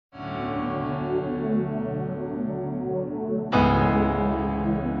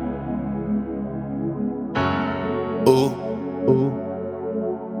Ooh, ooh,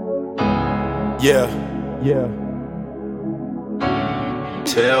 yeah, yeah.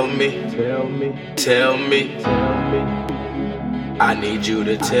 Tell me, I need you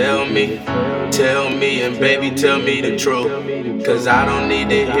to tell me, and baby tell me the truth, cause I don't need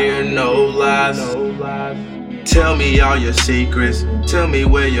to hear no lies. Tell me all your secrets, tell me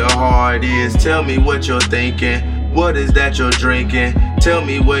where your heart is, tell me what you're thinking, what is that you're drinking? Tell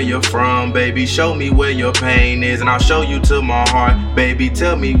me where you're from, baby, show me where your pain is, and I'll show you to my heart, baby,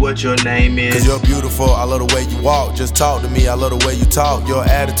 tell me what your name is. Cause you're beautiful, I love the way you walk, just talk to me, I love the way you talk. Your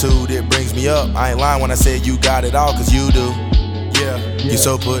attitude, it brings me up, I ain't lying when I said you got it all, cause you do. Yeah, you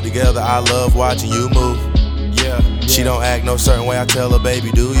so put together, I love watching you move. Yeah, she don't act no certain way, I tell her,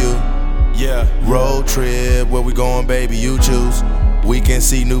 baby, do you? Yeah, road trip, where we going, baby, you choose. We can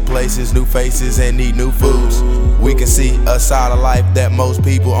see new places, new faces, and eat new foods. We can see a side of life that most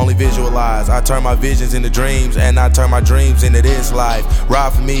people only visualize. I turn my visions into dreams, and I turn my dreams into this life.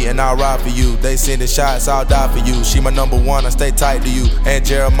 Ride for me, and I'll ride for you. They sending shots, I'll die for you. She my number one, I stay tight to you. And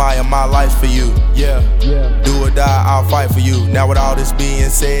Jeremiah, my life for you. Yeah, do or die, I'll fight for you. Now with all this being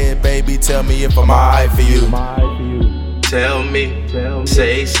said, baby, tell me if I'm alright for you. Tell me,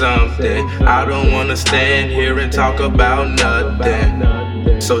 say something. I don't wanna stand here and talk about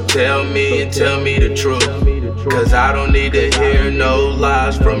nothing. So tell me and tell me the truth, cause I don't need to hear no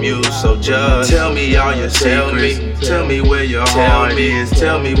lies from you. So just tell me all your secrets, tell me where your heart is,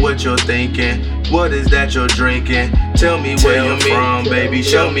 tell me what you're thinking, what is that you're drinking? Tell me where you're from, baby,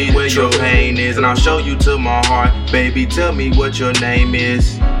 show me where your pain is, and I'll show you to my heart, baby, tell me what your name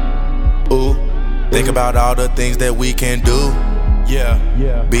is. Ooh, think about all the things that we can do. Yeah,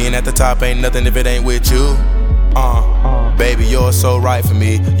 being at the top ain't nothing if it ain't with you. Baby, you're so right for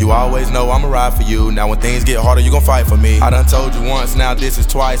me. You always know I'ma ride for you. Now when things get harder, you gon' fight for me. I done told you once, now this is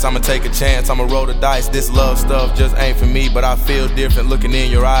twice. I'ma take a chance, I'ma roll the dice. This love stuff just ain't for me, but I feel different looking in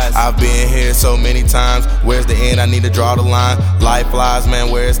your eyes. I've been here so many times. Where's the end? I need to draw the line. Life flies,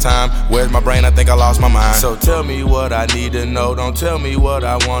 man, where's time? Where's my brain? I think I lost my mind. So tell me what I need to know, don't tell me what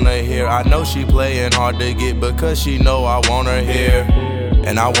I wanna hear. I know she playing hard to get because she know I want her here,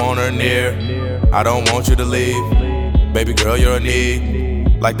 and I want her near. I don't want you to leave. Baby girl, you're a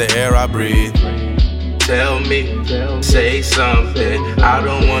need, like the air I breathe. Tell me, say something. I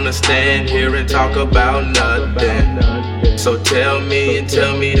don't wanna stand here and talk about nothing. So tell me and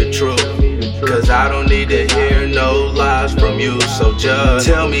tell me the truth, cause I don't need to hear no lies from you. So just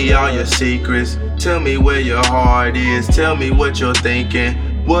tell me all your secrets, tell me where your heart is, tell me what you're thinking,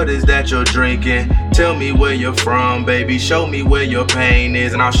 what is that you're drinking? Tell me where you're from, baby, show me where your pain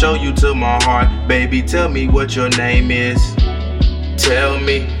is, and I'll show you to my heart, baby, tell me what your name is. Tell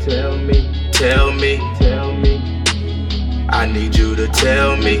me, I need you to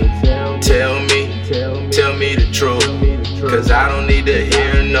tell me the truth, cause I don't need to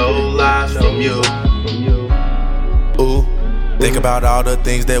hear no lies from you. Ooh, think about all the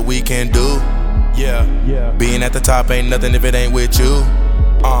things that we can do. Yeah, being at the top ain't nothing if it ain't with you.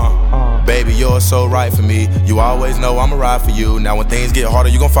 Baby, you're so right for me. You always know I'ma ride for you. Now when things get harder,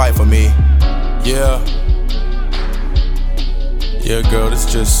 you gon' fight for me. Yeah, girl, this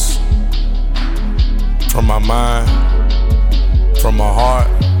just from my mind, from my heart,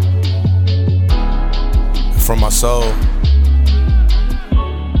 from my soul.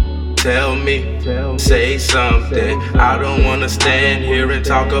 Tell me, say something. I don't wanna stand here and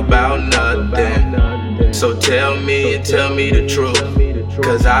talk about nothing. So tell me and tell me the truth,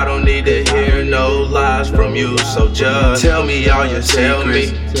 cause I don't need to hear no lies from you. So just tell me all your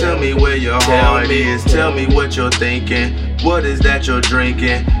secrets, tell me where your heart is, tell me what you're thinking, what is that you're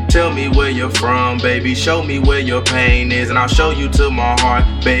drinking? Tell me where you're from, baby, show me where your pain is, and I'll show you to my heart,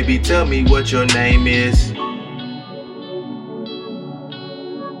 baby, tell me what your name is.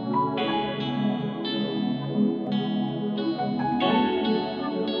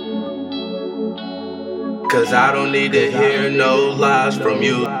 Cause I don't need to hear no lies from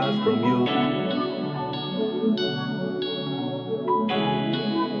you.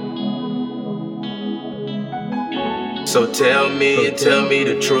 So tell me and tell me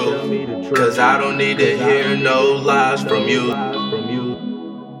the truth, cause I don't need to hear no lies from you.